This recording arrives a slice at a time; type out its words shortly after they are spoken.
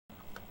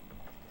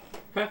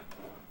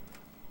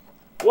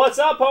What's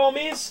up,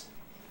 homies?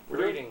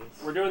 Greetings.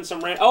 We're doing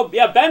some oh,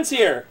 yeah, Ben's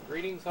here.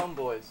 Greetings,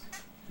 homeboys.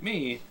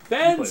 Me.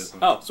 Ben's.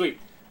 Oh, sweet.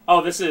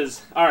 Oh, this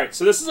is... Alright,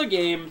 so this is a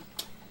game...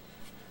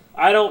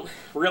 I don't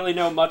really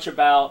know much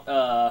about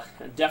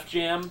Def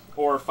Jam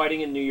or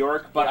fighting in New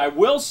York, but I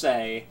will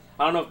say...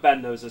 I don't know if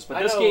Ben knows this, but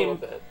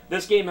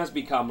this game has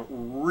become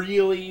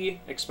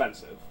really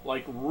expensive.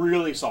 Like,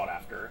 really sought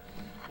after.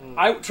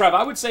 Trev,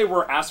 I would say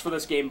we're asked for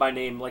this game by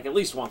name like at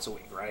least once a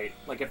week, right?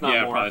 Like if not more.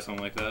 Yeah, probably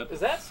something like that. Is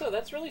that so?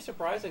 That's really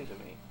surprising to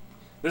me.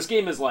 This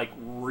game is like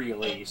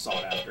really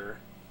sought after.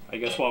 I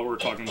guess while we're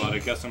talking about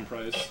it, guess some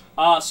price.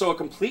 So a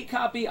complete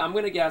copy, I'm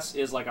gonna guess,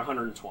 is like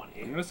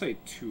 120. I'm gonna say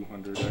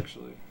 200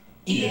 actually.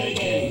 EA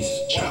Games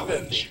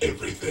challenge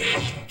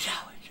everything.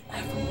 Challenge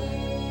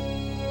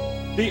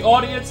everything. The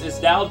audience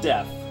is now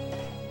deaf.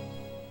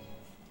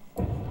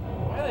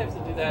 Why do they have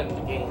to do that in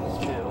the games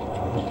too?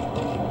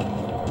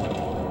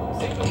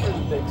 Save it for the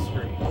big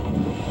screen.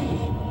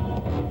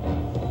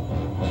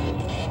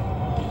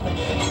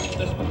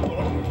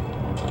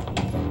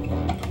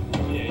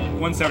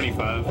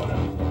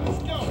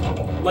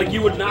 175. Like,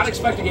 you would not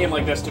expect a game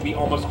like this to be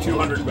almost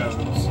 200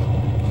 bones.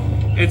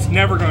 It's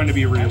never going to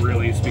be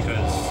re-released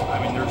because, I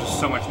mean, there's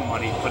just so much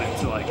money put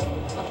into, like,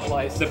 the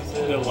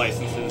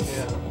licenses.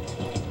 Yeah.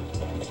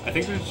 I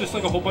think there's just,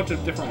 like, a whole bunch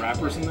of different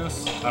rappers in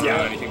this. I don't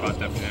know anything about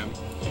Def Jam.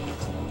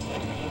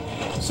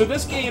 So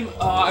this game,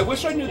 I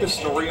wish I knew the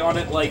story on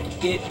it. Like,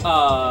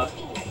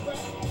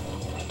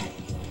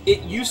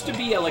 it used to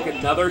be like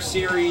another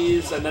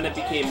series, and then it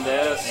became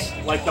this.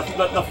 Like,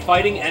 the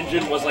fighting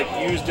engine was, like,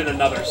 used in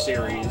another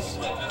series,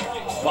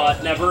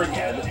 but never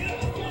again.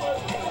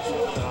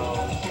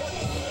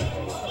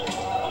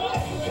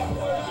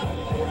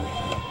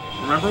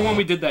 Remember when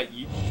we did that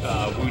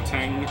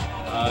Wu-Tang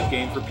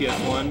game for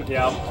PS1?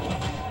 Yeah.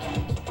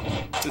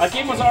 That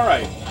game was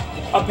alright.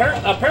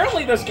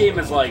 Apparently this game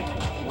is, like,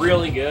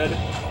 really good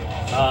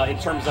in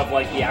terms of,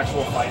 like, the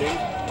actual fighting.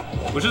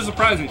 Which is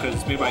surprising because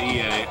it's made by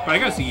EA. But I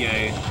guess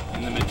EA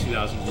in the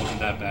mid-2000s wasn't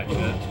that bad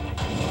either.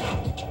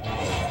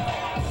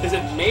 Is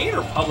it made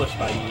or published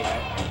by EA?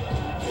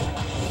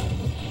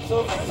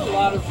 So there's a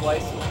lot of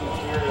licensed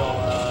material.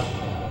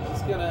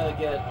 It's gonna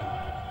get.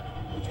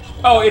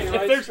 Oh,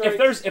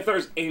 if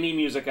there's any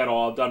music at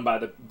all done by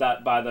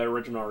the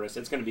original artist,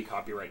 it's gonna be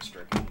copyright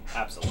stricken.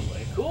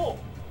 Absolutely. Cool.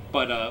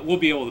 But we'll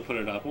be able to put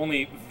it up.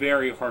 Only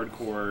very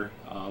hardcore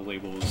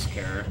labels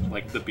care,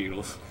 like the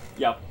Beatles.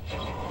 Yep.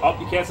 Oh,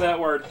 you can't say that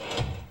word.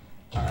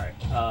 Alright.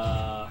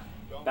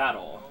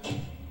 Battle.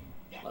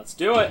 Let's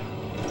do it.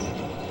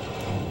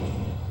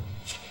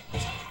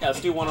 Yeah,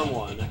 let's do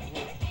one-on-one.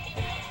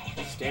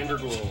 Standard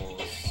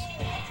rules.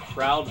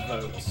 Crowd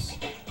votes.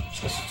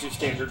 Let's just do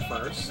standard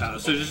first. So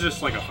it's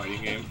just like a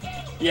fighting game.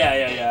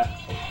 Yeah.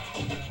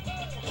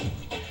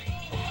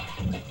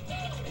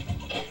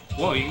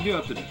 Whoa, you can do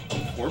up to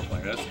 4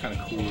 player. That's kind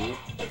of cool.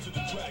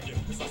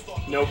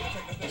 Nope.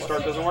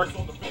 Start doesn't work.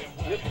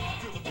 Yep.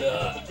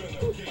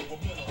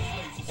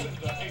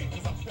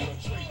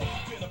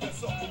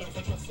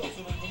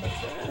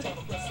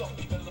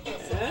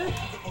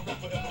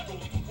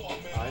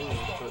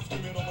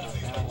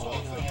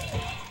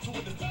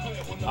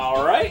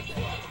 Alright.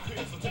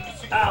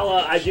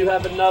 I do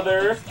have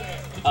another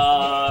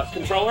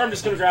controller. I'm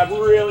just going to grab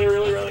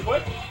really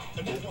quick.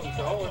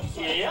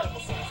 Yeah.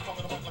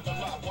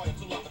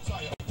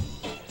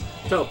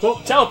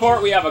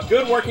 Teleport, we have a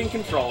good working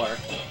controller.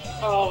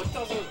 Oh, it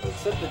doesn't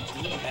accept the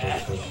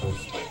D-pad.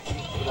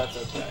 But that's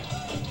okay.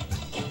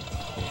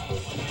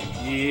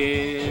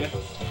 Yeah.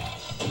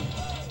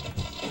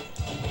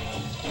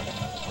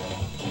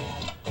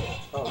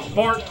 Oh,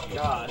 Bort.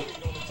 God.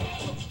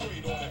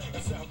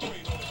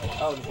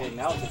 Oh, okay,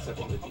 now it's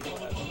accepting the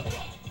D-pad.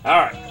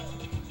 Alright.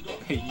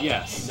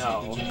 Yes.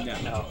 No.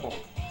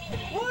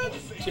 What?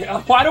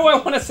 Yeah, why do I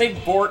want to say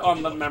Bort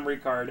on the memory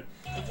card?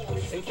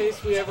 In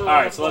case we ever.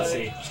 Alright, so let's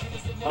see.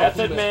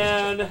 Method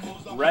Man,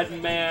 Red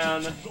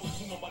Man,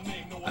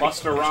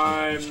 Busta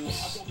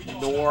Rhymes,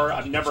 Nor.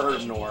 I've never heard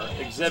of Nor.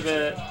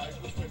 Exhibit.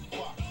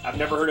 I've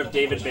never heard of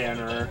David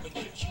Banner.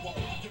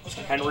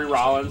 Henry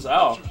Rollins.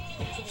 Oh.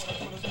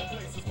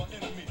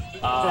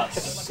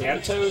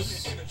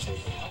 Santos.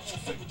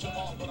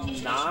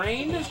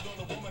 9.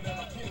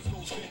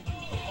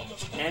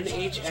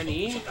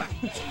 NHNE.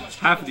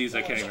 Half of these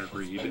I can't even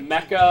read.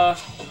 Mecha.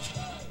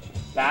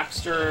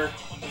 Baxter.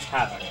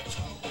 Havoc.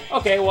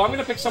 Okay, well, I'm going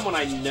to pick someone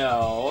I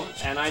know,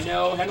 and I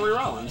know Henry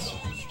Rollins.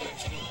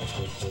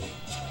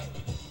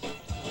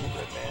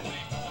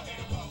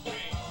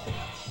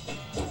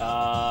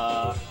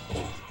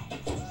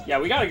 Yeah,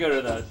 we got to go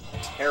to the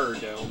Terror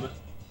Dome.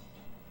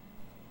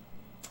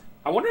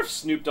 I wonder if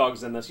Snoop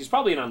Dogg's in this. He's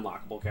probably an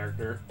unlockable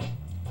character.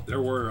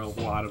 There were a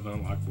lot of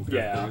unlockable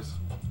characters.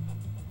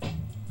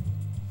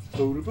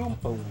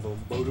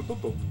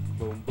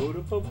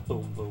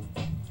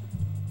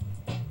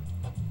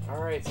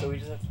 Alright, so we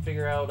just have to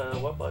figure out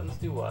what buttons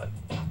do what.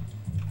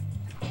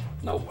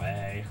 No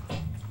way.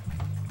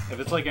 If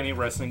it's like any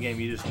wrestling game,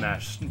 you just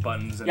mash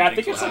buttons and Yeah, I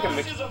think it's like a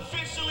mix.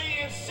 Officially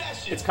in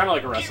session. It's kind of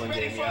like a wrestling Get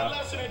ready game, for a yeah.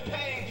 lesson in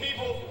pain,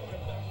 people.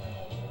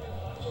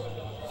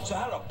 So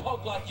how did a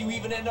punk like you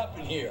even end up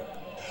in here?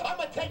 I'm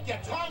gonna take your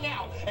tongue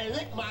out and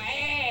lick my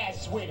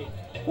ass with it.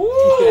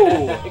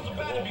 Woo! It's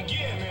about to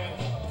begin, man.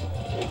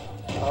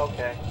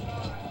 Okay.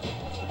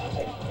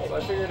 So I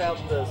figured out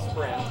the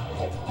sprint.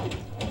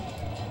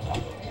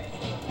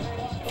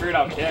 Figured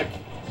out kick.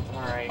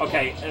 Alright.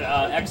 Okay,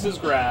 X is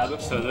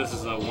grab. So this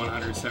is a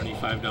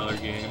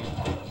 $175 game.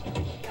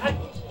 God,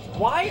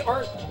 why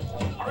are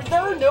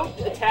there no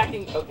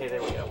attacking? Okay,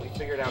 there we go. We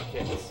figured out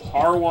kicks.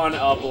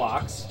 R1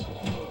 blocks.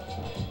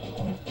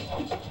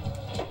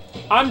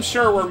 I'm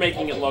sure we're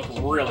making it look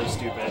really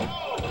stupid.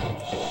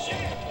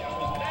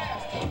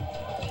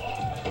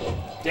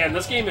 Damn,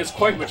 this game is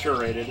quite mature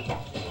rated.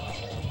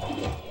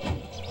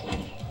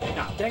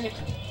 Ah, dang it.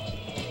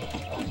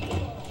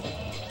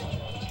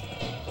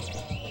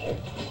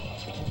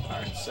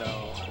 Alright, so...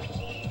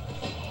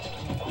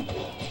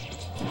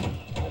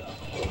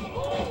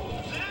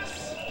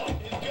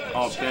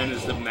 Oh, Ben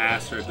is the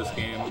master at this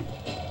game.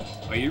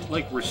 Oh, you,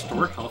 like,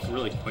 restore health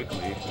really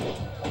quickly.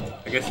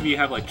 I guess if you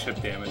have, like,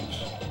 chip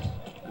damage.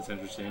 That's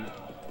interesting.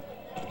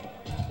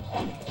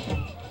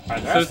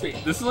 Alright, So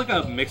this is like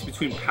a mix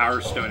between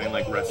Power Stone and,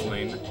 like,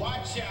 wrestling.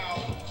 Watch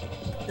out.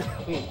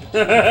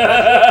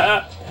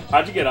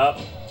 How'd you get up?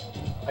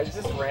 I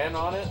just ran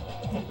on it.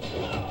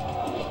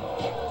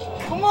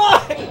 Come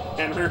on!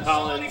 Henry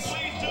Rollins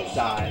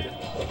died.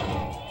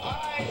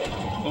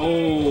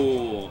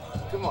 Oh.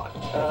 Come on.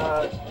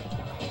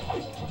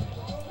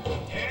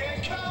 Here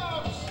it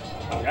comes.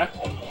 Okay.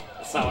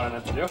 That's not what I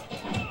meant to do.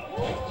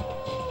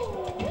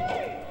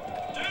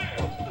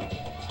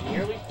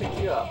 Nearly picked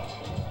you up.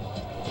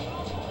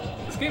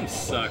 This game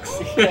sucks.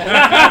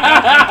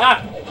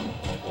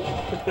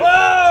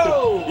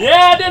 Whoa!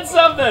 Yeah, I did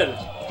something!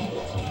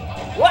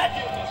 What?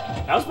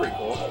 That was pretty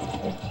cool.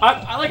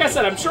 Like I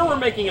said, I'm sure we're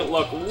making it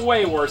look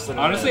way worse than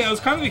Honestly, it is. I was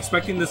kind of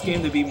expecting this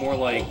game to be more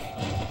like,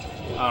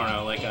 I don't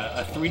know, like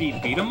a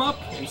 3D beat 'em up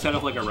instead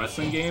of like a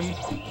wrestling game.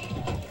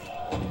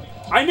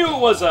 I knew it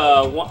was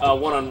a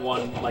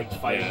one-on-one like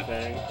fighting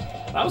thing.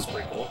 That was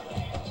pretty cool.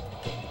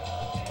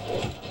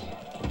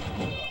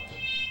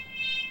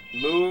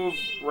 Move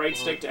right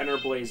stick to enter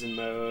blazing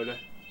mode.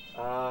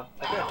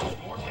 Okay.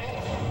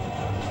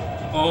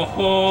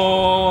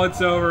 Oh,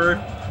 it's over.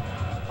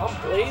 I'm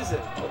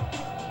blazing.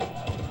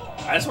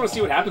 I just want to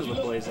see what happens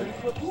with blazing.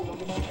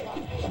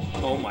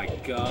 Oh my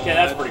god. Yeah,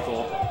 that's pretty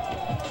cool.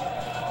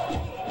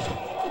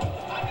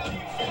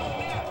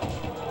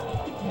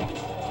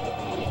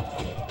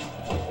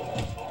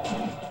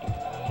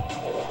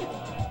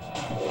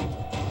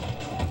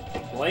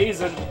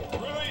 Blazing.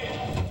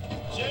 Brilliant.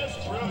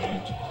 Just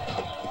brilliant.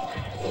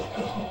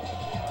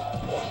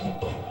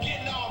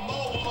 Getting all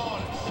mobile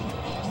on us.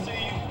 I see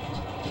you.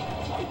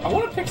 I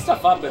want to pick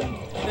stuff up and...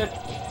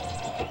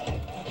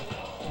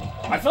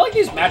 I feel like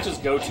these matches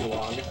go too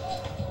long.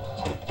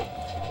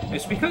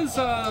 It's because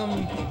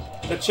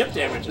The chip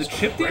damage is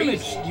chip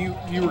crazy.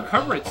 damage you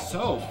recover it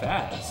so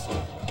fast.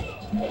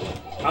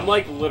 I'm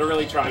like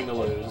literally trying to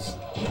lose.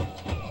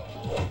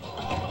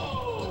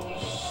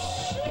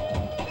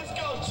 It's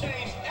gonna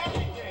change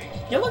everything.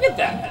 Yeah, look at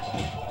that.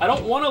 I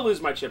don't want to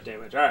lose my chip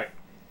damage. All right.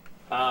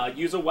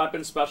 Use a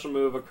weapon, special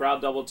move, a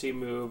crowd double team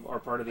move, or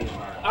part of the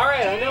environment.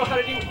 Alright, I know how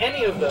to do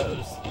any of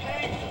those.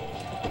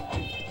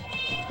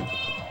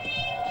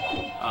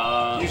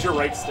 Use your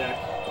right stick.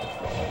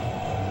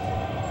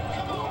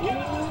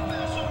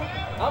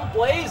 I'm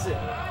blazing.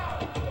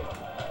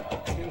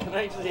 Can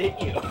I just hit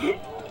you?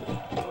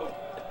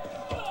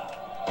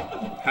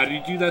 How do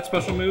you do that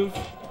special move?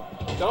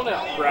 Don't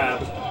know.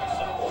 Grab.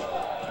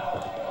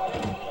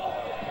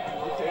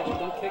 Okay, well,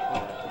 don't kick me.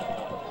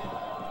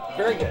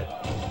 Very good.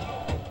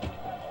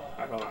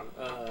 Alright, hold on.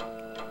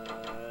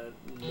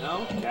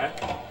 No? Okay.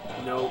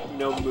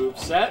 No move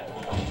set.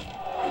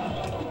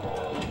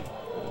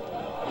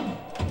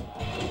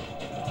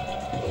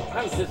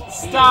 I was just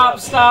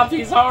Stop,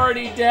 he's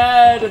already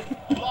dead.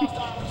 Lost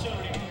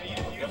opportunity,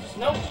 man. You just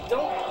No,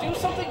 don't do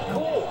something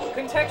cool,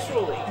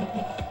 contextually.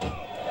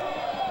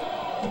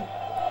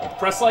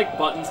 Press like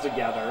buttons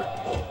together.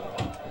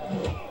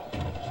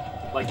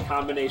 Like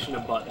combination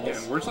of buttons. Yeah,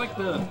 where's like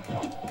the...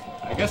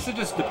 I guess it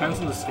just depends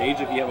on the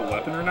stage if you have a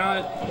weapon or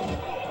not.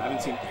 I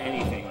haven't seen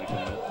anything like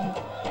that.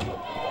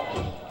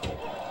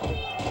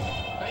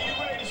 Are you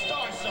ready to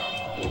start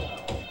something?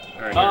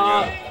 Alright, here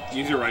we go.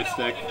 Use your right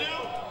stick.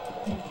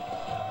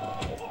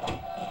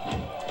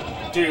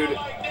 Dude,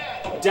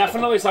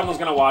 definitely someone's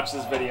gonna watch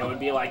this video and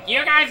be like,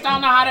 you guys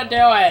don't know how to do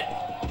it!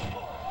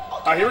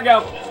 Oh, here we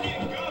go.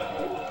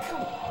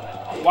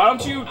 Why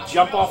don't you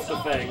jump off the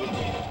thing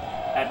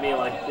at me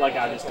like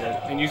I just did?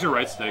 And use your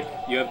right stick.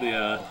 You have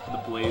the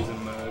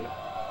blazing mode.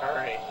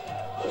 Alright.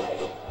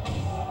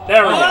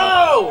 There we go.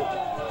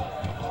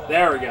 Oh!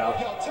 There we go.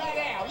 Yo, tie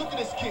down. Look at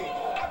this kid.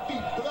 I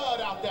beat blood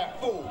out that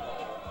fool.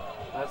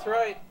 That's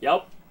right.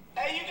 Yep.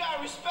 Hey, you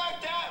gotta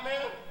respect that,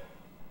 man.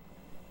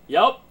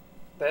 Yep.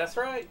 That's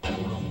right.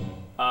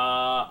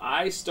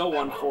 I still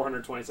won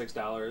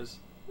 $426.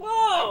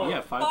 Whoa!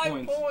 Yeah, 5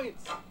 points.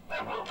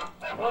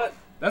 What?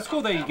 That's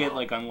cool that you get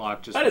like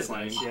unlocked just That for is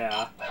playing. nice,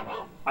 yeah.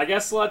 I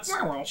guess let's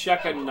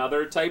check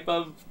another type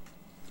of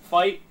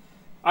fight.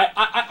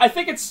 I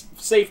think it's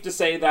safe to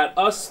say that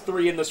us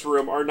three in this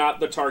room are not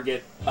the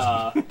target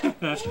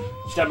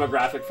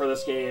demographic for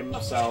this game,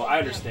 so I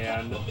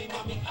understand.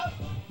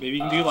 Maybe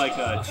you can do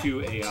like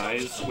 2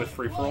 AIs with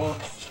free-for-all.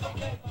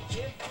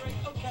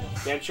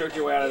 Can't choke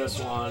your way out of this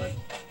one.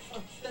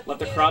 Let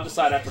the crowd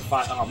decide after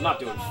 5. Oh, I'm not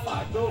doing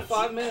 5 No, minutes.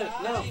 5 minutes.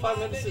 No, 5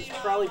 minutes is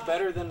probably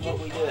better than what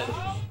we did.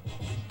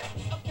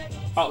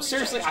 Oh,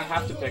 seriously, I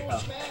have to pick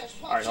up.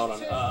 Alright, hold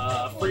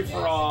on. Free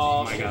for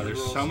all. Oh my god,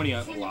 there's so many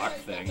unlocked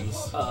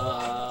things.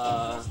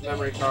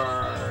 Memory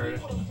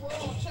card.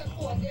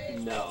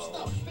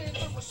 No.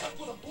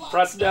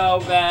 Press no,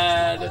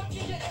 man.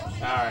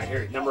 Alright,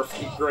 here, number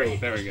 3.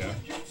 Great. There we go.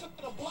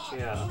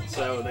 Yeah,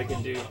 so they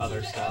can do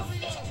other stuff.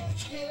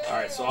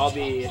 Alright, so I'll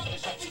be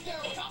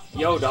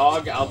Yo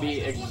Dog, I'll be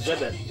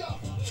Exhibit.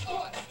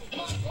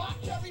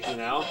 You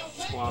know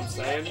what I'm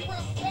saying?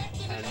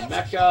 And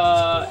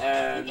Mecha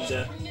and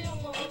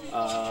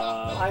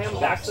I am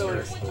Baxter.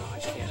 also...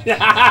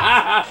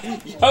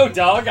 Yo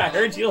Dog, I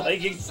heard you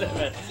like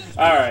Exhibit.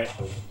 Alright.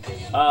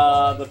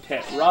 The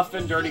Pit. Rough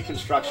and dirty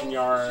construction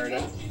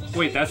yard.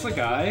 Wait, that's the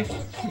guy?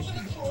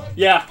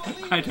 Yeah.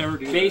 I never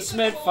do that.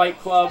 Basement fight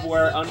club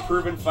where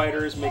unproven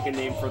fighters make a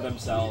name for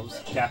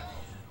themselves. Yeah.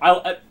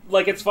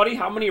 Like, it's funny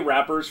how many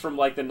rappers from,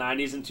 like, the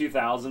 90s and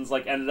 2000s,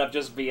 like, ended up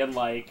just being,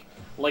 like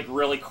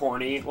really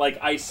corny. Like,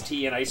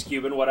 Ice-T and Ice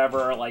Cube and whatever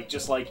are, like,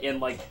 just, like, in,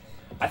 like...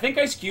 I think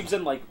Ice Cube's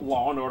in, like,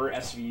 Law and Order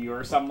SVU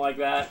or something like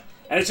that.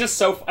 And it's just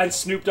so... And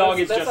Snoop Dogg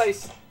is just... That's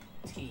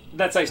Ice-T.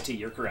 That's Ice-T,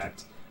 you're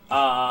correct.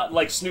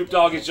 Like, Snoop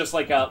Dogg is just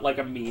like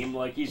a meme.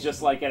 Like, he's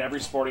just like at every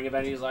sporting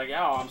event, he's like,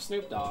 yo, I'm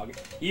Snoop Dogg.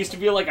 He used to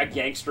be like a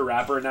gangster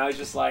rapper, and now he's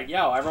just like,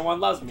 yo, everyone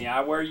loves me.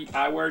 I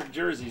wear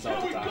jerseys all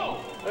the time.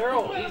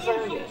 He's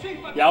earned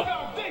it. Yep.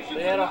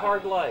 They had a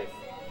hard life.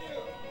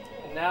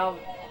 And now,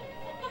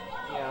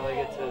 you know, they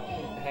get to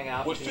hang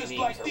out and With do fists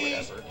memes like or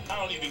these, whatever. I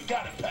don't even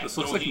got a pack. This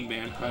looks like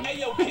Manhunt. Hey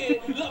yo, kid,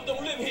 love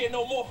don't live here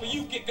no more for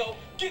you, Gecko.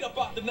 Get up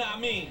out the I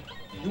mean.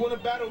 You wanna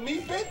battle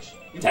me, bitch?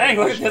 You Dang,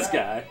 better look at this push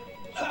guy. back.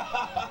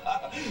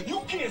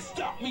 You can't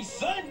stop me,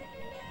 son.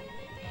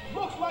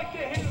 Looks like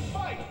they're here to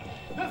fight.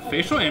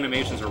 Facial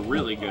animations are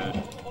really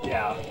good.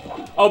 Yeah.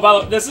 Oh, by the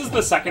way, this is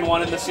the second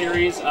one in the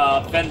series.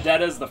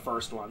 Vendetta is the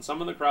first one.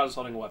 Someone in the crowd is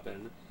holding a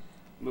weapon.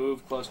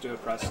 Move close to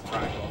it, press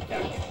triangle.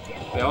 Okay.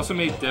 They also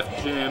made Def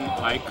Jam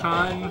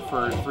Icon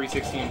for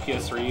 360 and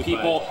PS3.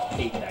 People but,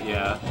 hate that game.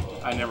 yeah,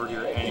 I never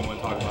hear anyone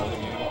talk about the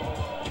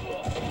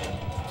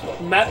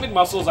game. Matt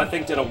McMuscles, I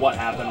think, did a What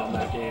Happened on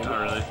that game.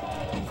 Not really.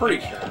 Pretty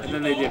sure. And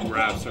then they did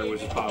Rapstar,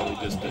 which is probably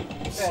just a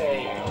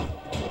Hey,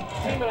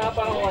 team it up,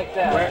 I don't like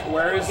that.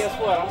 Where is? Guess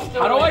what? I'm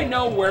still How do I winning.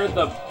 know where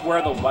the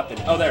weapon?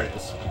 Oh, there it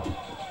is.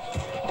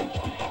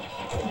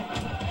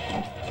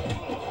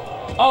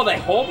 Oh, they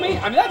hold me?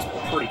 I mean, that's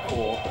pretty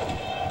cool.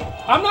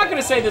 I'm not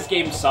gonna say this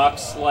game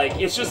sucks. Like,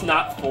 it's just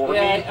not for me.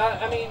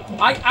 I mean,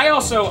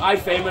 I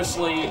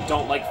famously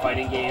don't like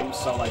fighting games,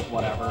 so like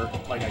whatever.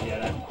 Like, I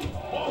get it.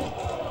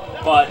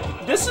 But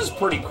this is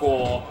pretty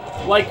cool.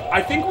 Like,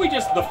 I think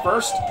the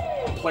first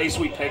place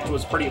we picked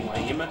was pretty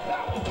lame.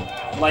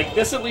 Like,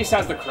 this at least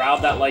has the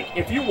crowd that, like,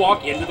 if you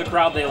walk into the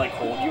crowd, they, like,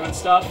 hold you and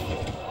stuff.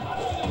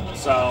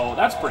 So,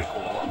 that's pretty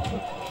cool.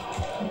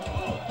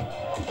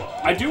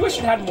 I do wish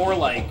it had more,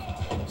 like...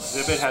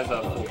 Exhibit has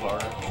a full bar.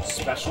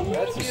 Special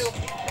that's moves? you.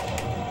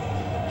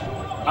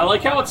 I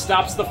like how it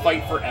stops the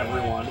fight for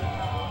everyone.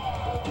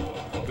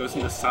 Goes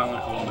into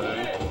silent hill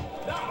mode.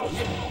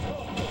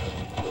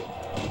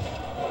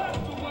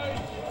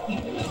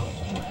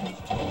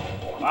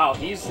 Wow,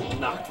 he's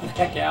knocked the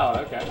heck out.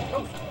 Okay.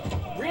 Oh,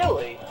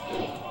 really?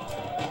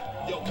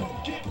 Yo, come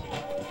get me.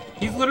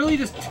 He's literally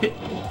just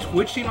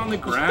twitching on the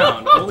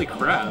ground. Holy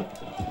crap.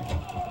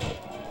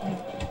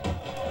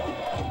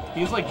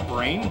 He's like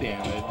brain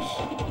damage.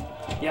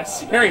 Yeah,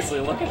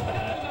 seriously, look at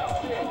that.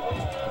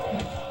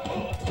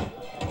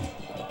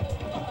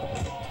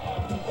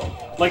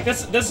 Like,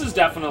 this is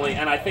definitely,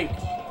 and I think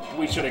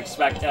we should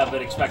expected it,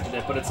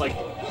 but it's like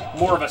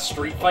more of a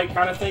street fight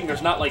kind of thing.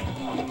 There's not like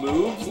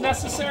moves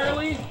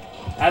necessarily,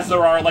 as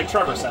there are, like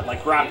Trevor said,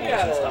 like grapples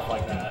and stuff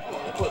like that.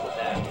 Quit with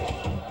that.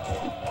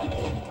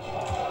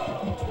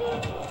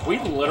 We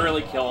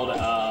literally killed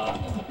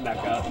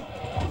Mecha.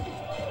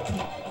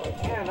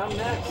 Yeah, and I'm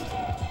next.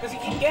 Because he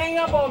keep ganging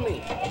up on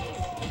me.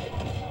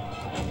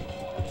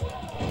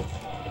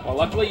 Well,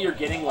 luckily you're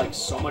getting like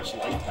so much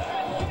life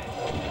back.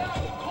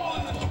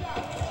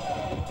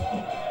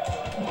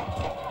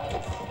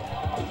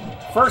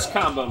 First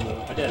combo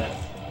move, I did it.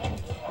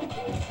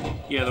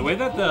 Yeah, the way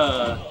that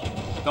the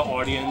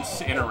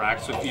audience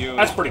interacts with you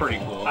That's is pretty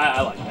cool.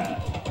 I like that.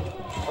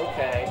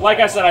 Okay. Like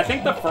I said, I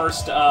think the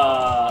first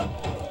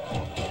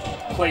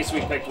place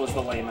we picked was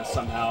the lamest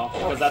somehow,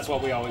 because that's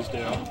what we always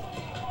do.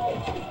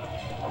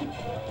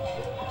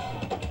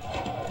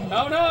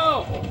 Oh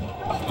no!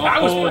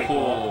 That was pretty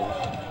cool.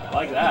 I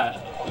like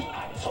that.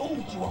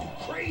 told you I'm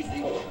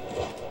crazy.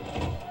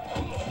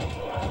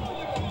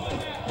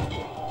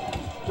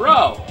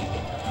 Bro!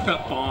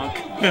 Bonk.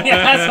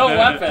 Yeah, that's a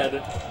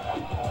weapon.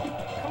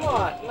 Come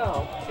on,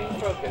 no. Change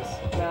focus.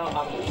 No,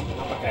 I'm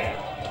okay.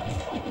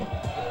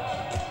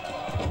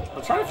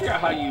 I'm trying to figure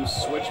out how you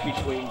switch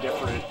between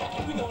different...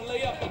 We gonna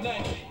lay up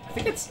tonight. I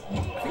think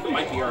it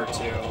might be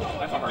R2.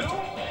 I have a hard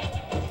time.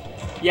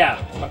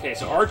 Yeah, okay,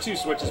 so R2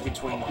 switches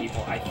between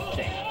people, I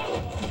think.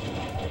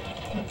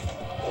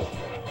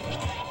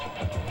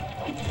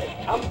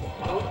 I'm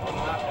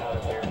not out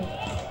of here.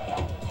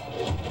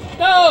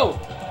 No!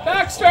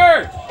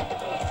 Baxter!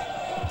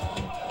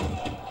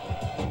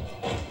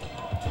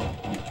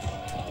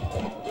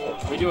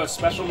 We do a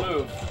special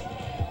move.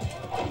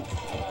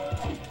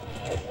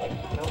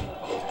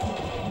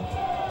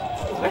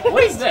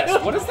 What is this?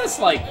 What is this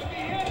like?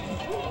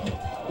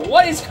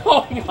 What is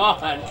going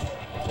on?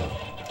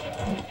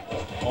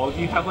 All of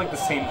you have like the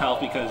same health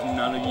because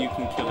none of you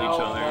can kill each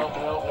other.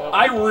 No.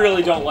 I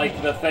really don't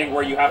like the thing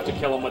where you have to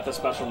kill them with a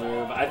special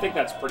move. I think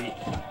that's pretty...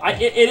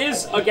 It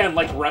is, again,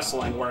 like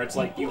wrestling, where it's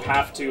like you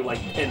have to, like,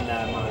 pin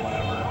them or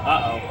whatever.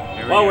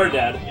 Uh-oh. Well, we're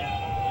dead.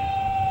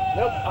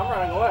 Nope, I'm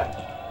running away.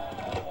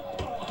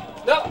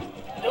 Nope.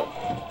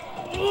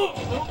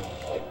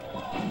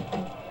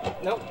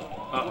 Nope.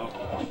 Uh-oh.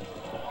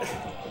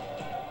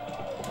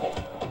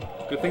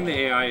 Good thing the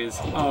AI is...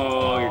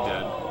 Oh, you're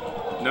dead.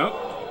 Nope.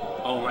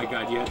 Oh my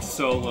god, you had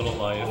so little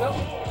life. Nope.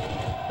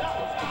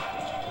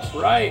 That's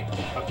right.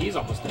 Oh, he's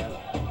almost dead.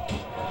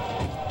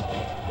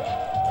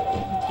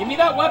 Give me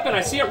that weapon.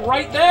 I see it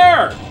right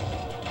there.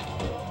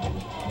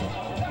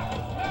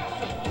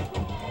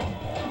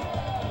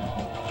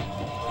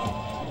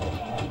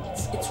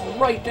 It's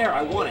right there.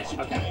 I want it.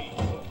 Okay.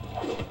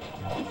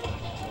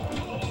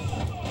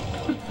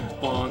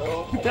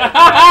 Bonk.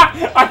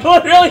 I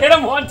literally hit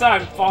him one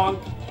time. Bonk.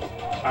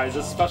 Alright, is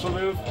this a special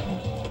move?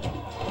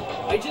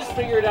 I just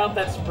figured out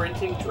that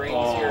sprinting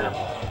drains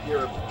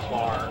your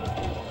bar.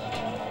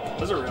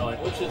 Was it really?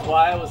 Which is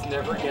why I was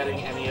never getting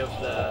any of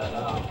the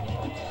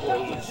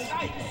blaze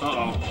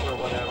Uh-oh. or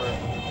whatever.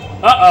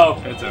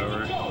 Uh-oh. It's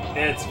over.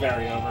 It's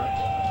very over.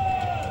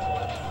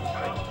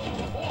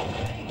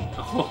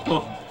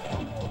 Oh.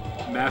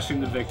 Mashing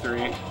the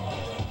victory.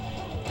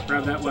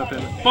 Grab that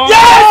weapon.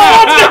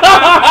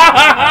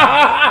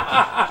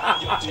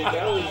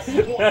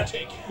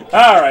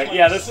 Alright,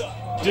 yeah, this...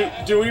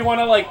 Do we want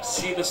to, like,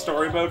 see the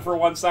story mode for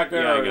 1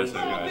 second? Yeah, I or guess is- so,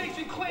 guys.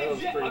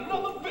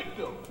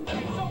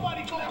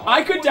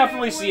 I could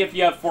definitely see if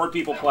you have 4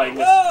 people playing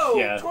this. No!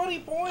 Yeah. 20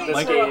 points! This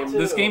Like, game-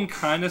 this game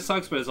kind of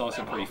sucks, but it's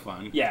also pretty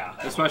fun. Yeah.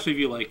 Especially if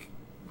you like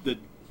the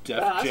Def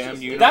that's Jam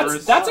just-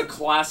 universe. That's a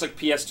classic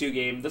PS2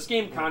 game. This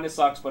game kind of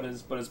sucks, but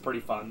is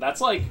pretty fun.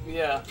 That's like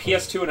Yeah.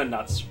 PS2 in a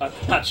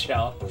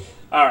nutshell.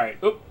 All right.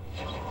 Oop.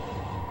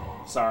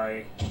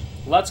 Sorry.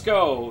 Let's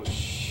go.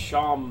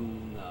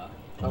 Shamna.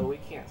 Oh, we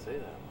can't say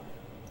that.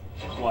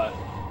 What?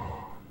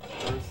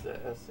 Where's the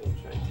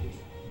SHIT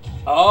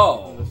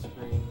Oh. on the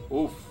screen?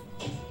 Oof.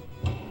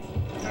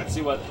 Let's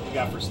see what we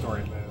got for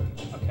story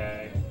mode.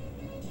 Okay.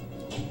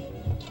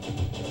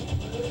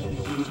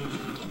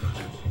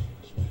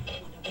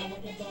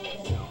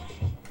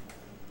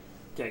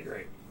 Okay,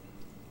 great.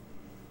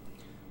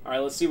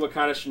 Alright, let's see what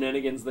kind of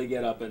shenanigans they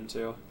get up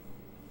into.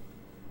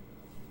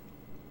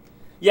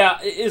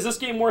 Yeah, is this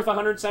game worth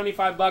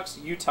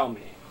 $175? You tell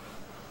me.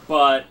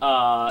 But,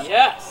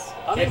 Yes!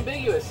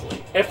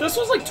 Unambiguously. if this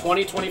was like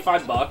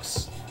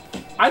 $20-25,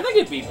 I think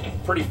it'd be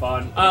pretty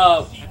fun.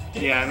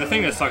 Yeah, and the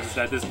thing that sucks is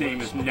that this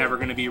game is never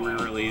going to be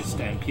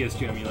re-released, and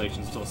PS2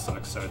 emulation still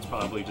sucks, so it's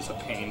probably just a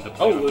pain to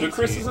play. Oh, on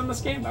Ludacris PC. is in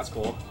this game? That's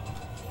cool.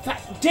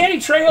 Danny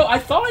Trejo! I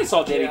thought I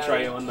saw Danny Yeah,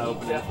 Trejo in the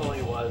opening.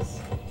 Definitely was.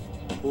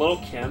 Lil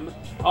Kim.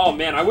 Oh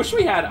man, I wish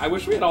we had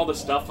all the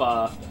stuff,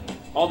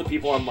 all the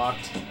people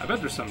unlocked. I bet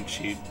there's some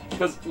cheat.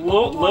 Because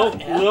Lil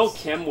Lil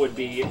Kim would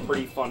be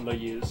pretty fun to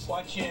use.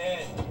 Watch your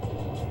head.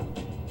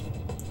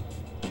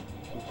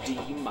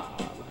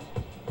 D-Mob.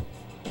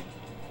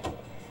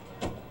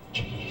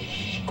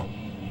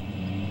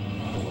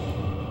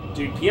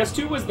 Dude,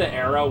 PS2 was the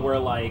era where,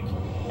 like,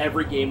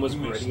 every game was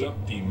gritty.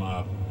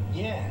 D-Mob.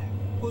 Yeah.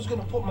 Who's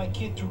gonna put my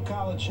kid through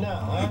college now,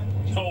 huh?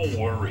 Don't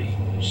worry.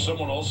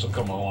 Someone else will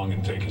come along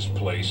and take his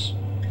place.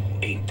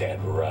 Ain't that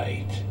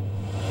right?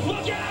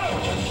 Look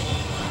out!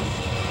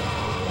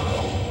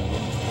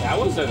 That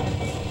was a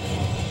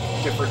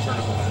different turn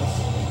of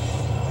events.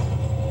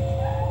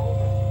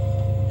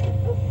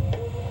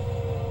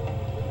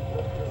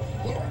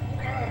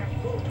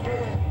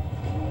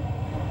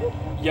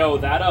 Yo,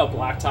 that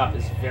blacktop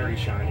is very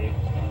shiny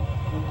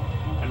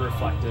and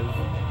reflective.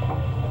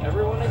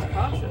 Everyone is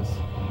conscious.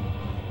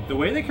 The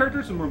way the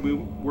characters were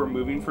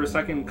moving for a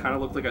second kind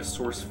of looked like a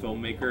Source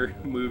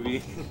filmmaker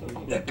movie.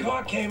 That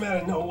car came out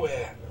of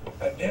nowhere.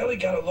 I barely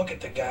got a look at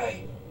the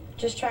guy.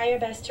 Just try your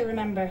best to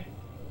remember.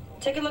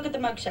 Take a look at the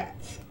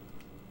mugshots.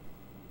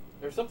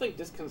 There's something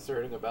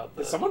disconcerting about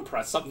Did this. someone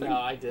press something? No,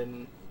 I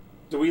didn't.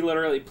 Do we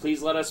literally,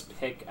 please let us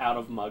pick out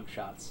of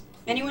mugshots?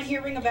 Anyone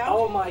here ring a bell?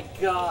 Oh my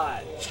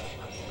god.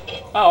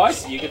 Oh, I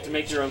see. You get to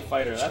make your own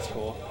fighter. That's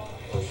cool.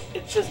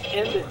 It just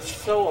ended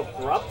so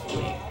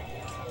abruptly.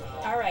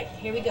 All right,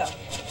 here we go.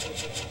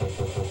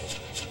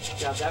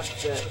 Yeah,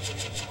 that's it.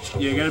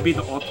 Yeah, you gotta be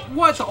the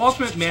what? The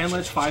ultimate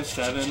manlet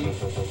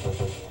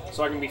 5'7".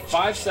 So I can be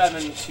 5'7",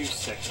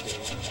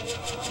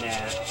 260.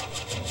 Nah.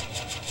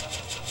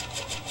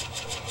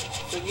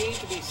 So you need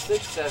to be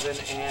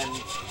 6'7" and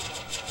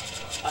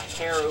a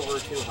hair over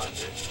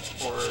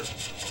 200. Or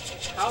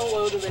how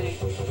low do they?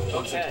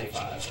 Okay.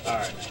 165. All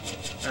right.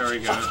 There we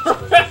go.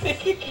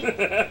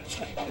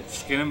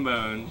 Skin and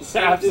bones. It's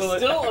Absolutely.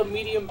 still a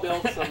medium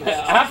build somehow.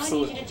 Now I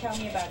need you to tell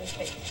me about his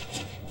face.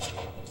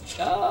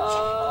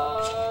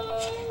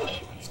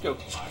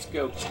 Let's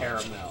go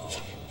caramel.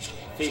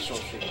 Facial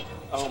shape.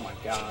 Oh my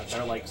god,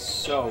 they're like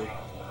so. You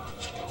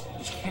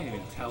can't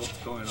even tell what's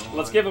going on.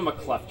 Let's give him a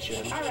cleft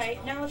chin. All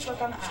right, now let's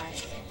work on the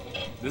eyes.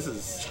 This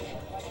is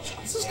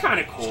kind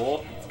of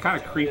cool. it's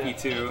kind of creepy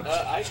too.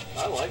 I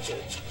like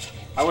it.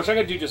 I wish I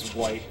could do just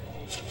white.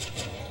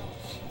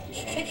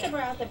 Pick the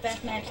brows that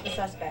best match the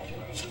suspect.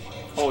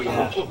 Oh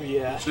yeah. Oh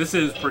yeah. This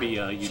is pretty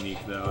unique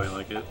though. I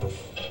like it.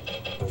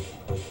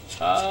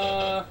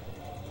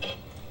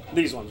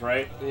 These ones,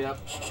 right? Yep.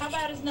 How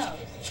about his nose?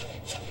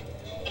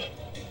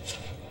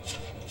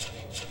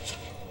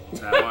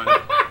 That one.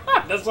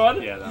 This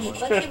one? Yeah, that one.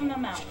 Let's give him a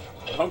mouth.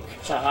 Oh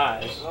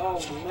gosh. Oh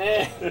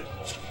man.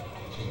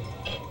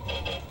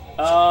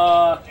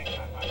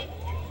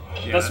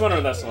 Yeah, This one or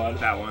this one?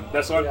 That one.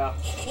 This one? Yeah.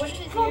 What did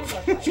his ears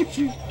look like?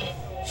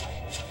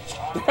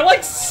 They're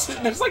like,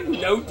 there's like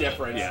no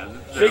difference. Yeah.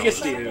 they're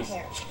Biggest all- What about the ears.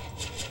 hair?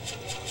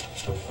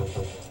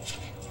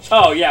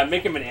 Oh yeah,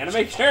 make him an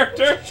anime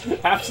character?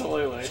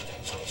 Absolutely.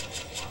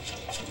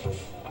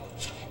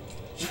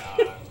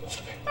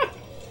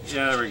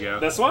 Yeah, there we go.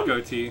 This one?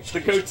 Goatee. The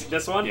goatee,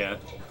 this one? Yeah.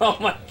 Oh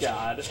my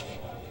god.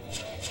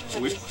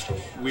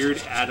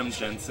 Weird Adam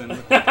Jensen.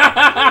 Which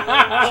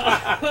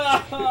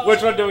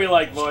one do we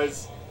like,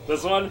 boys?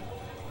 This one?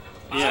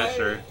 Yeah,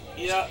 sure.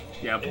 Yeah.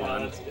 Yeah, Yeah,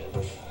 blonde. that's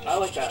good. I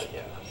like that.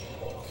 Yeah.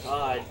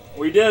 God.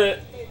 We did it.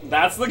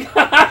 That's the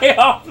guy,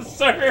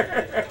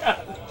 officer.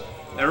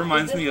 That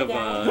reminds Is me this of the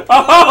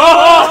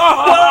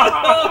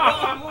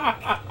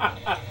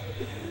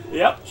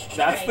Yep, that's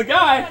Alright, the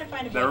guy. let's try to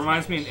find a that base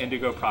reminds me of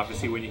Indigo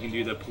Prophecy when you can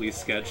do the police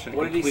sketch and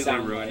What did he completely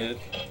sound ruin like?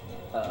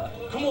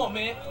 it. Come on,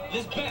 man.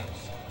 Let's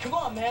bounce. Come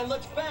on, man.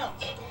 Let's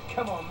bounce.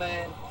 Come on,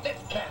 man.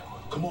 Let's bounce.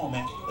 Come on,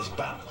 man. Let's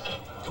bounce.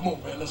 Come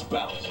on, man. Let's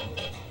bounce.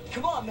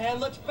 Come on, man.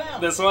 Let's bounce.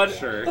 This one?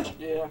 Sure.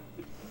 Yeah.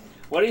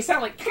 What do you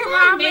sound like? Come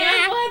on,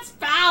 man, let's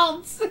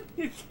bounce.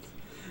 You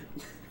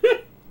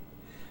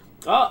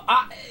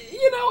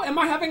know, am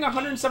I having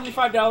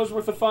 $175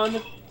 worth of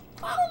fun?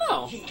 I don't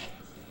know.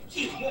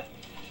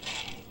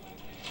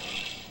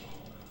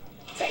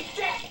 Take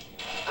that.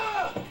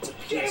 It's a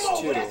Game PS2.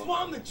 over. That's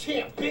why I'm the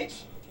champ,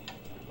 bitch.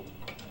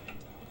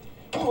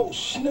 Oh,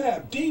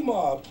 snap,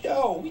 D-Mob.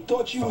 Yo, we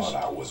thought you was...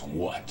 Thought I was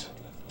what?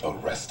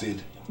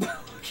 Arrested?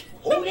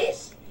 Who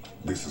this?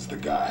 This is the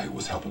guy who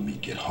was helping me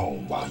get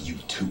home while you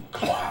two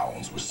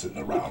clowns were sitting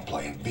around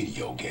playing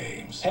video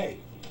games. Hey,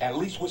 at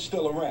least we're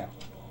still around.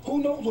 Who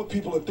knows what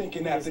people are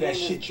thinking after that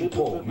shit you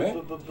pulled,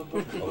 man?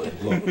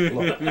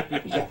 Look,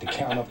 we got to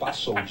count up our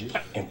soldiers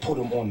and put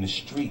them on the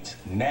streets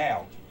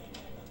now.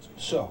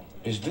 So,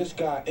 is this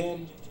guy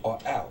in or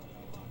out?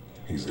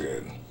 He's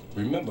in.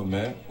 Remember,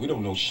 man, we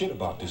don't know shit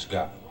about this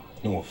guy.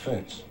 No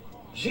offense.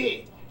 Yeah.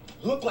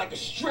 Look like a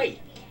straight.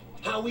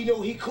 How we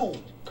know he cool?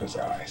 'Cause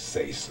I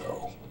say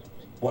so.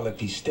 Well, if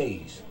he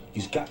stays,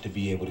 he's got to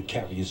be able to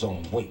carry his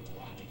own weight.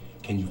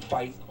 Can you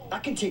fight? I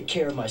can take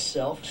care of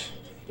myself.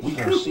 We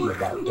gonna see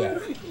about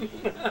that.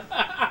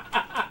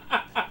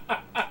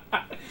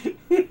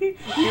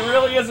 He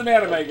really is an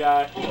anime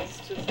guy.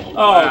 Oh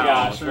Wow,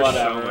 gosh, there's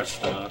whatever. so much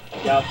stuff.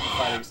 Yep,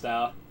 fighting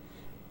style.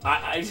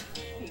 I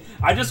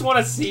just want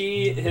to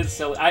see his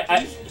silly.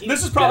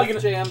 This is probably Def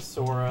gonna. Jam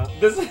Sora.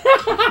 This this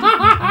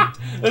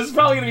is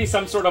probably gonna be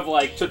some sort of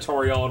like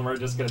tutorial, and we're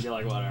just gonna be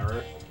like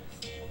whatever.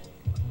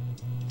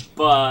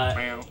 But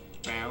Bow,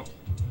 bow.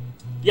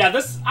 yeah,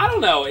 this I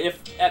don't know if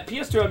at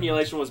PS2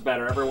 emulation was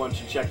better. Everyone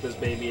should check this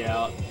baby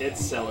out.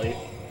 It's silly.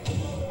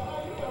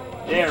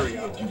 There we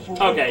go.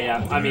 Okay,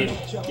 yeah. I mean,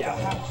 yeah.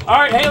 All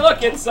right. Hey,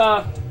 look, it's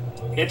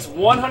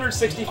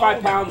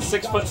 165 pounds,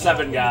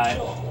 6'7" guy.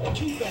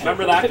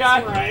 Remember that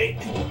guy? Right.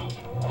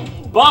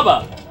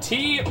 Bubba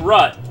T.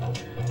 Rutt.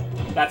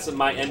 That's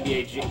my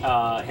NBA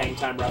hang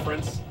time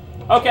reference.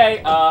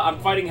 Okay, I'm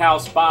fighting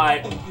house.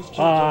 Bye.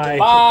 Bye.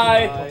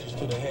 Bye.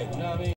 To the head, you know what I mean?